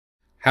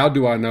How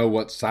do I know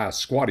what size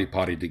Squatty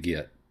Potty to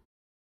get?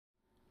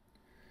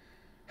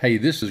 Hey,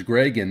 this is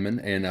Greg Inman,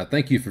 and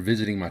thank you for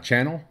visiting my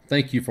channel.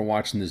 Thank you for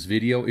watching this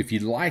video. If you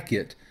like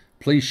it,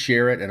 please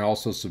share it and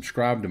also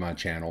subscribe to my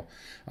channel.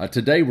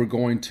 Today we're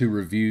going to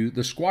review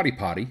the Squatty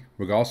Potty.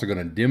 We're also going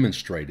to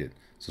demonstrate it,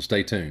 so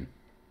stay tuned.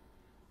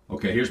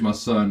 Okay, here's my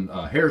son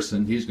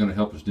Harrison. He's going to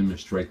help us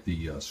demonstrate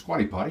the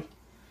Squatty Potty.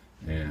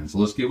 And so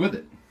let's get with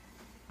it.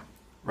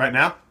 Right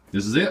now?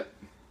 This is it.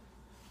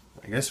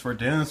 I guess we're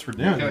doing this.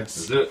 Okay, this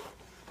is it.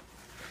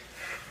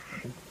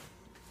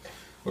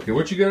 Okay,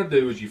 what you got to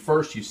do is you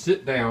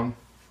sit down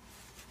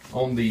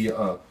on the,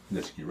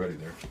 let's get ready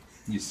there.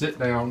 You sit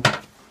down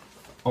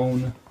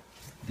on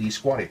the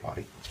Squatty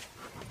Potty.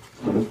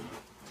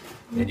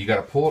 And you got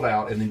to pull it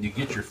out, and then you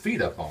get your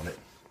feet up on it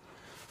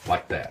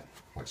like that,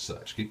 like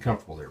such. Get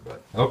comfortable there, bud.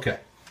 Okay.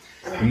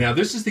 And now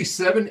this is the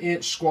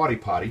 7-inch Squatty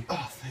Potty.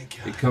 Oh, thank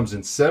God. It comes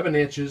in 7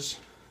 inches.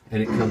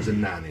 And it comes in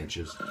 9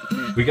 inches.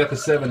 We got the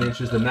 7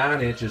 inches. The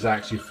 9 inches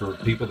actually for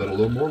people that are a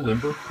little more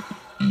limber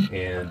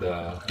and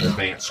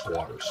advanced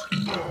squatters.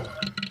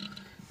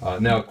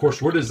 Now, of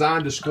course, we're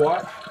designed to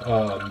squat.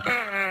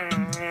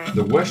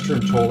 The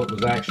Western toilet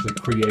was actually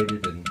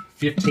created in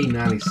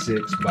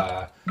 1596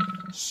 by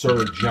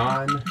Sir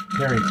John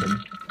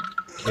Harrington.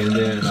 And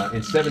then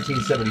in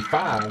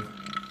 1775,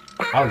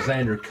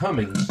 Alexander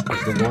Cummings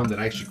is the one that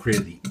actually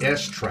created the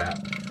S-trap.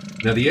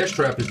 Now the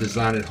S-trap is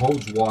designed, it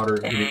holds water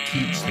and it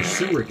keeps the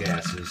sewer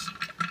gases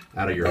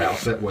out of your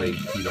house. That way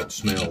you don't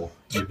smell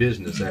your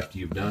business after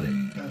you've done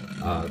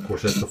it. Of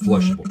course, that's the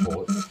flushable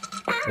toilet.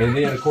 And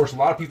then, of course, a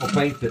lot of people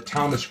think that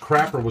Thomas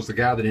Crapper was the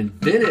guy that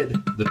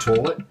invented the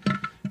toilet.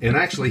 And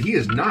actually, he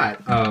is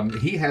not.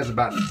 He had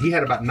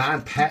about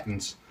 9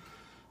 patents,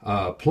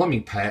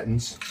 plumbing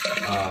patents,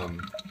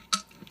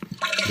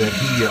 that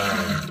he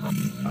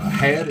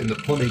had in the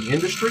plumbing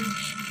industry.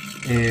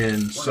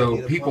 And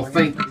so people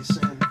think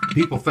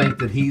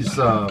that he's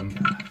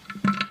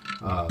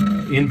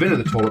invented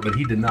the toilet, but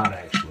he did not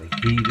actually.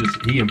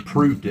 He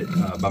improved it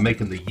by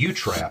making the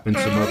U-trap and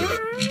some other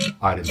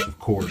items, of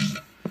course.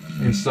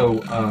 And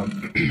so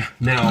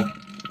now,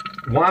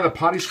 why the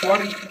potty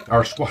squatty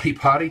or Squatty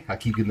Potty? I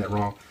keep getting that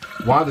wrong.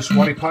 Why the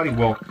Squatty Potty?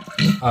 Well,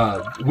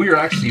 we are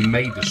actually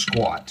made to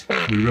squat.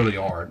 We really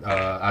are.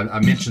 I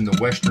mentioned the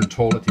Western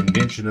toilet, the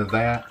invention of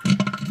that,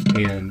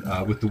 and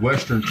with the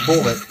Western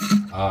toilet.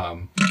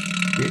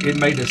 It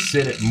made us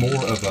sit at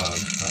more of a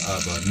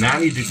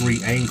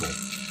 90-degree angle,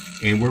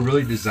 and we're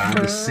really designed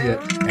to sit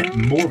at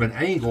more of an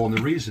angle. And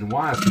the reason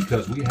why is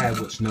because we have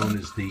what's known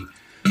as the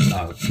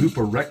pupa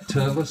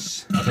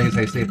rectalis. I think it's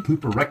how you say it,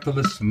 pupa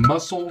rectalis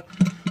muscle.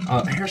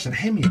 Harrison,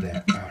 hand me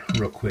that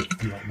real quick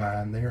if you don't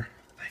mind there.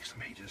 Thanks.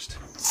 Let me just.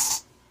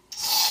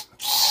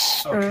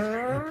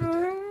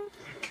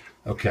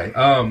 Okay.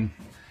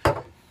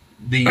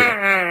 The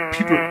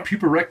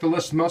pupa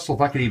rectalis muscle,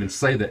 if I could even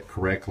say that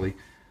correctly,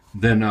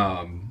 then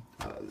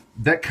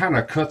that kind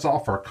of cuts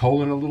off our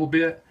colon a little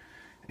bit,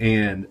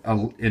 and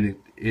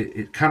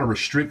it kind of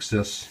restricts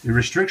us. It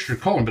restricts your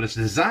colon, but it's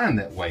designed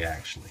that way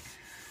actually.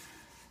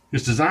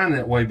 It's designed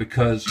that way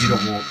because you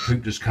don't want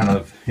poop just kind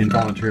of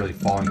involuntarily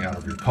falling out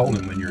of your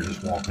colon when you're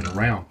just walking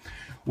around.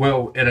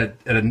 Well, at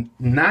a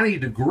 90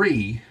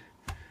 degree,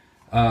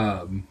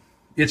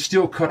 it's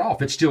still cut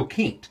off. It's still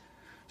kinked.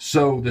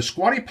 So the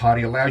Squatty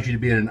Potty allows you to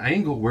be at an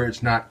angle where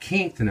it's not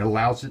kinked, and it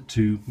allows it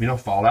to,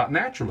 fall out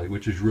naturally,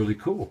 which is really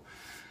cool.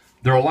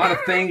 There are a lot of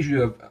things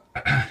you have,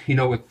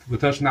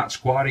 with us not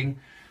squatting,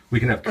 we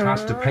can have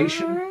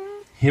constipation,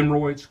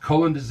 hemorrhoids,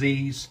 colon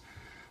disease,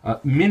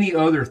 many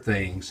other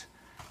things.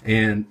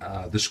 And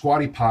the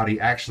Squatty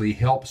Potty actually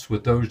helps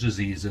with those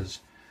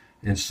diseases.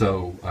 And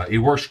so it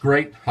works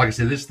great. Like I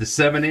said, this is the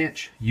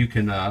 7-inch. You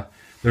can,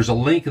 there's a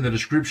link in the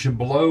description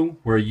below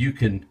where you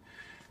can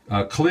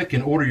click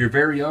and order your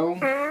very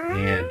own,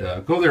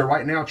 and go there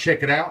right now,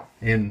 check it out,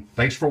 and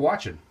thanks for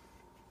watching.